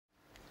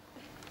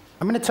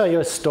I'm going to tell you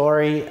a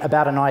story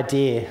about an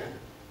idea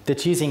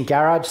that's using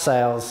garage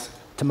sales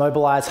to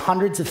mobilise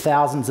hundreds of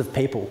thousands of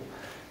people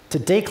to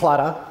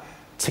declutter,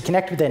 to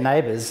connect with their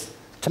neighbours,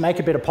 to make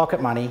a bit of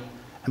pocket money,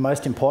 and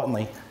most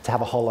importantly, to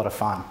have a whole lot of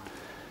fun.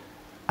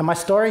 And my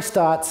story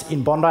starts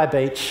in Bondi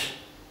Beach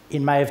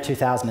in May of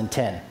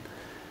 2010.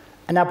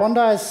 And now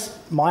Bondi's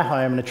my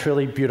home and a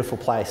truly beautiful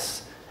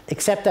place,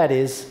 except that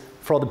is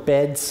for all the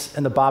beds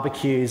and the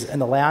barbecues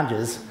and the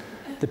lounges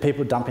that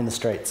people dump in the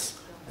streets.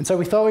 And so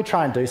we thought we'd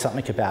try and do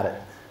something about it.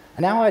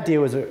 And our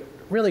idea was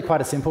really quite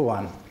a simple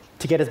one,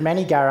 to get as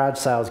many garage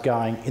sales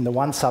going in the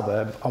one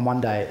suburb on one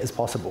day as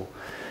possible.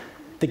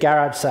 The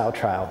garage sale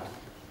trail.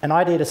 An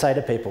idea to say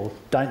to people,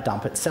 don't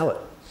dump it, sell it.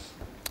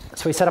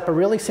 So we set up a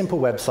really simple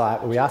website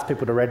where we asked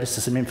people to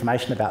register some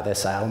information about their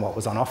sale and what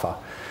was on offer.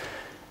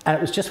 And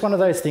it was just one of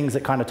those things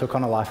that kind of took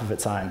on a life of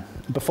its own.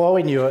 Before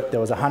we knew it, there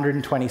was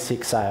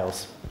 126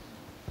 sales.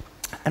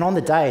 And on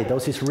the day, there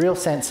was this real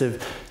sense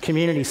of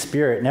community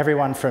spirit, and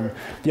everyone from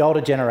the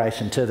older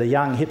generation to the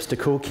young hipster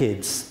cool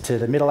kids to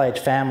the middle-aged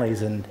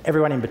families and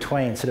everyone in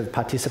between sort of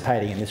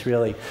participating in this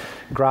really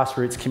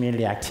grassroots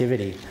community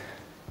activity.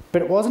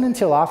 But it wasn't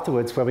until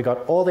afterwards where we got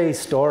all these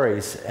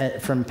stories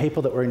from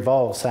people that were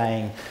involved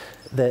saying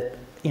that,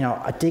 you know,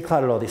 I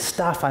decluttered all this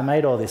stuff, I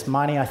made all this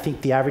money. I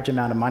think the average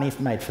amount of money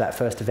made for that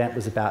first event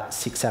was about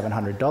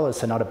 $600–700,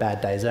 so not a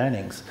bad day's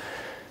earnings.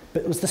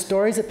 But it was the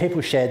stories that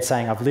people shared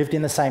saying, I've lived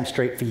in the same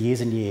street for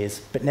years and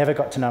years, but never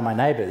got to know my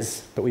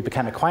neighbours, but we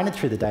became acquainted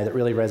through the day, that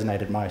really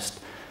resonated most.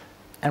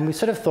 And we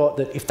sort of thought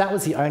that if that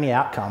was the only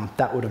outcome,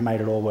 that would have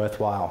made it all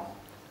worthwhile.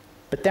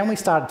 But then we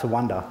started to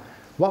wonder,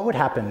 what would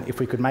happen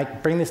if we could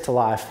bring this to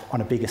life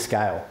on a bigger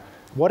scale?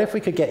 What if we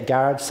could get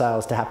garage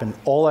sales to happen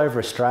all over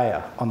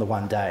Australia on the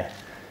one day?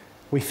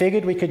 We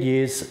figured we could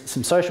use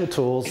some social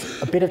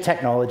tools, a bit of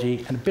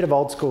technology, and a bit of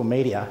old school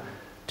media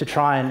to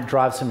try and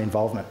drive some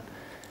involvement.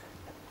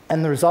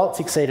 And the results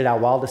exceeded our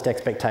wildest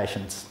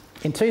expectations.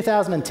 In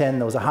 2010,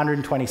 there was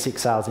 126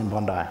 sales in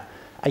Bondi.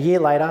 A year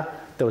later,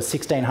 there was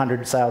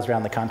 1,600 sales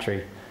around the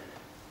country.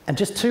 And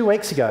just 2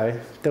 weeks ago,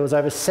 there was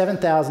over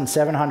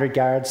 7,700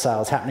 garage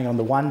sales happening on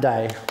the one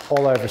day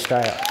all over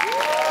Australia.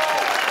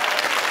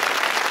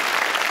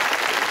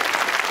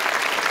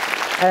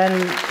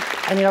 And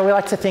you know, we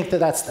like to think that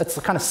that's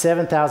kind of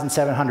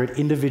 7,700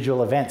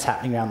 individual events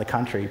happening around the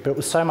country, but it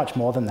was so much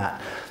more than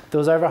that. There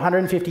was over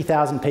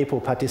 150,000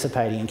 people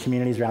participating in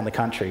communities around the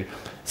country,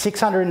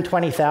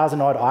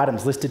 620,000 odd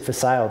items listed for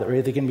sale that were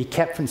either going to be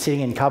kept from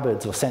sitting in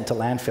cupboards or sent to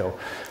landfill.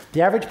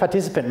 The average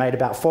participant made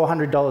about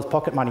 $400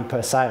 pocket money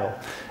per sale,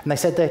 and they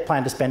said they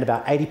planned to spend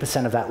about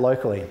 80% of that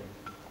locally.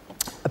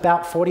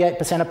 About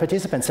 48% of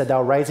participants said they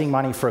were raising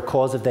money for a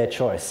cause of their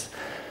choice.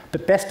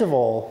 But best of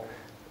all,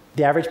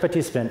 the average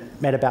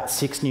participant met about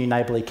 6 new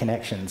neighbourly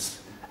connections.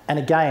 And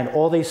again,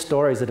 all these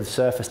stories that have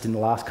surfaced in the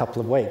last couple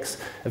of weeks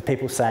of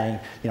people saying,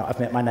 you know, I've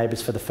met my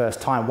neighbours for the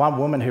first time. One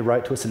woman who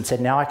wrote to us and said,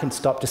 now I can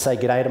stop to say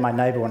g'day to my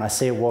neighbour when I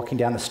see her walking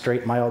down the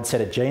street in my old set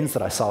of jeans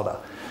that I sold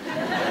her.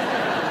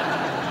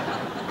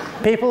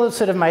 People have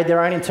sort of made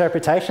their own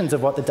interpretations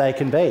of what the day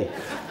can be.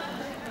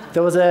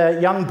 There was a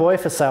young boy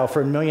for sale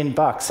for $1 million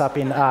up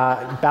in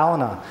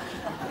Ballina.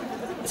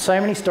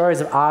 So many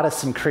stories of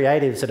artists and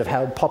creatives that have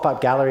held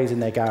pop-up galleries in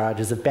their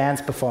garages, of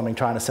bands performing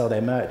trying to sell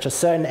their merch, a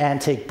certain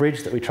antique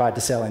bridge that we tried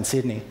to sell in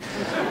Sydney.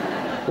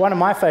 One of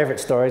my favourite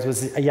stories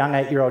was a young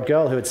 8-year-old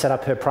girl who had set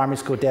up her primary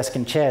school desk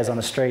and chairs on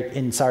a street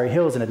in Surrey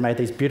Hills and had made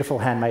these beautiful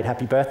handmade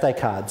happy birthday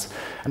cards.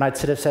 And I'd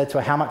sort of said to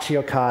her, how much are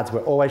your cards?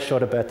 We're always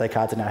short of birthday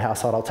cards in our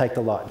household, I'll take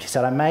the lot. And she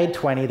said, I made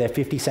 20, they're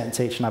 50 cents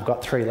each and I've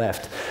got 3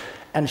 left.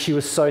 And she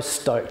was so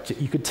stoked.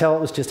 You could tell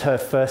it was just her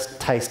first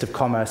taste of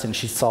commerce and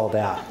she sold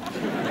out.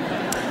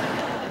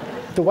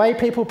 The way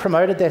people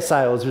promoted their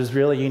sales was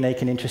really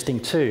unique and interesting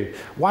too.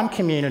 One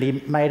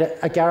community made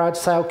a garage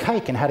sale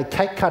cake and had a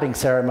cake cutting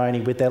ceremony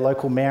with their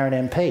local mayor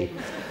and MP.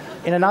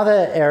 In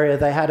another area,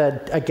 they had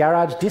a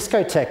garage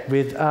discotheque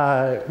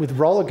with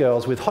roller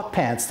girls with hot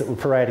pants that were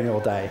parading all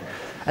day.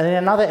 And in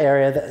another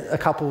area, a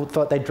couple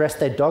thought they'd dress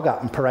their dog up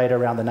and parade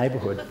around the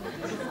neighbourhood.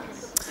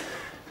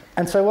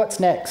 And so what's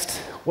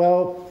next?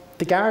 Well,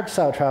 the garage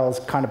sale trail has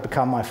kind of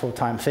become my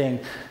full-time thing.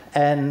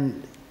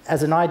 And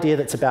as an idea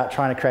that's about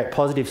trying to create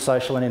positive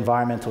social and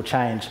environmental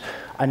change,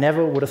 I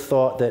never would have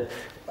thought that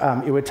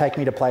it would take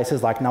me to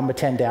places like number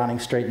 10 Downing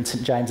Street and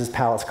St James's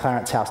Palace,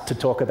 Clarence House, to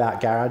talk about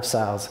garage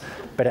sales,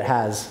 but it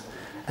has.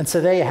 And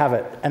so there you have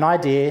it, an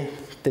idea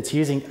that's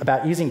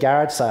about using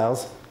garage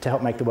sales to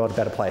help make the world a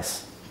better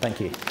place. Thank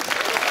you.